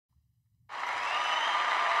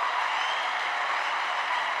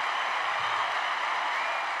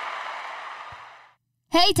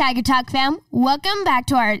Hey, Tiger Talk fam. Welcome back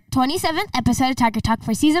to our 27th episode of Tiger Talk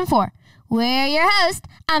for Season 4. We're your hosts.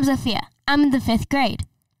 I'm Sophia. I'm in the 5th grade.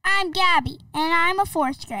 I'm Gabby, and I'm a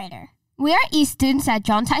 4th grader. We are East students at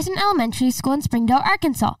John Tyson Elementary School in Springdale,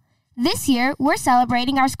 Arkansas. This year, we're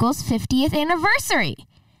celebrating our school's 50th anniversary.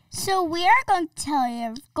 So we are going to tell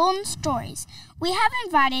you golden stories. We have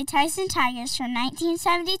invited Tyson Tigers from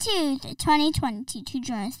 1972 to 2022 to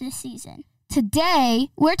join us this season. Today,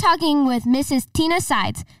 we're talking with Mrs. Tina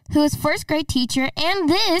Sides, who is first grade teacher, and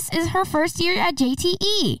this is her first year at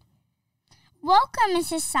JTE. Welcome,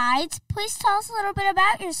 Mrs. Sides. Please tell us a little bit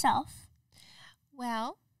about yourself.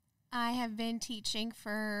 Well, I have been teaching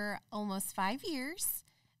for almost 5 years.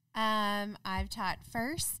 I've taught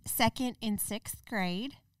 1st, 2nd, and 6th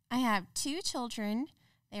grade. I have 2 children.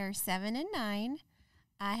 They are 7 and 9.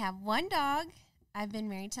 I have 1 dog. I've been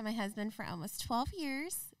married to my husband for almost 12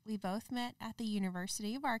 years. We both met at the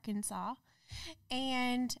University of Arkansas.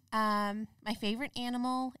 And my favorite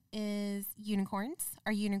animal is unicorns.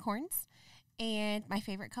 And my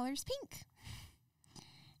favorite color is pink.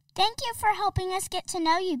 Thank you for helping us get to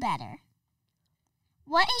know you better.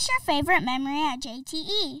 What is your favorite memory at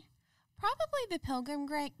JTE? Probably the Pilgrim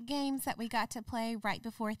games that we got to play right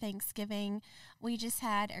before Thanksgiving. We just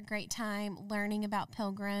had a great time learning about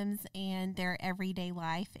pilgrims and their everyday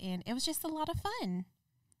life, and it was just a lot of fun.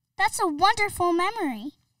 That's a wonderful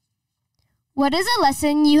memory. What is a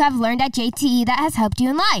lesson you have learned at JTE that has helped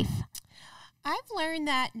you in life? I've learned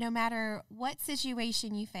that no matter what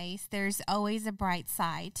situation you face, there's always a bright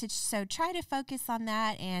side. So try to focus on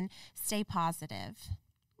that and stay positive.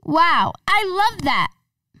 Wow, I love that.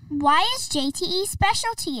 Why is JTE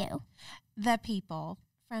special to you? The people.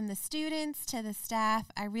 From the students to the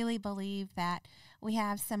staff, I really believe that we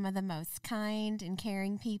have some of the most kind and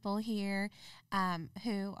caring people here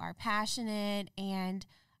who are passionate. And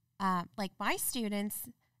like my students,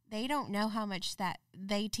 they don't know how much that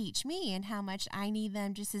they teach me and how much I need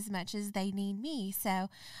them just as much as they need me. So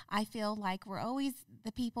I feel like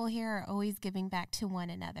the people here are always giving back to one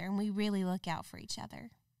another, and we really look out for each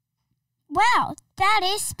other. Wow, that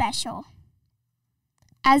is special.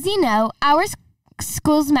 As you know, our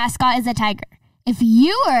school's mascot is a tiger. If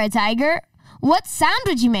you were a tiger, what sound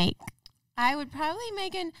would you make? I would probably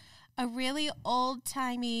make a really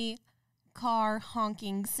old-timey car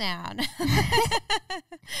honking sound.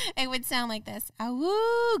 It would sound like this.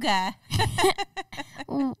 Awooga.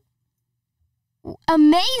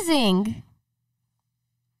 Amazing.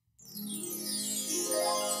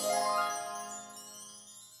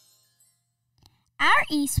 Our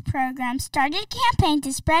East program started a campaign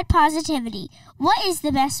to spread positivity. What is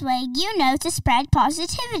the best way you know to spread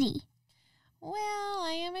positivity? Well,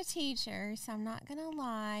 I am a teacher, so I'm not going to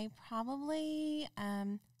lie. Probably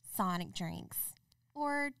Sonic drinks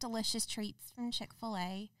or delicious treats from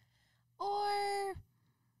Chick-fil-A or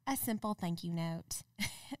a simple thank you note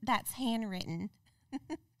that's handwritten.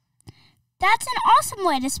 That's an awesome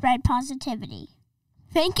way to spread positivity.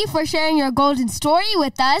 Thank you for sharing your golden story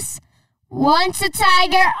with us. Once a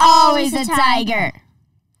tiger, always a tiger.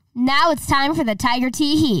 Now it's time for the Tiger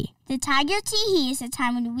Tee-Hee. The Tiger Tee-Hee is a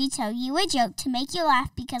time when we tell you a joke to make you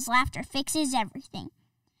laugh because laughter fixes everything.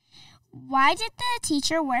 Why did the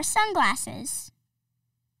teacher wear sunglasses?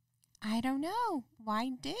 I don't know.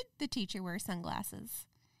 Why did the teacher wear sunglasses?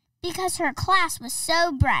 Because her class was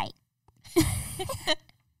so bright.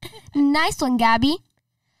 Nice one, Gabby.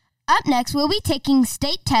 Up next, we'll be taking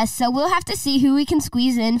state tests, so we'll have to see who we can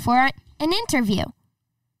squeeze in for an interview.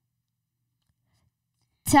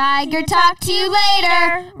 Tiger talk to you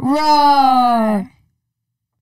later. Roar!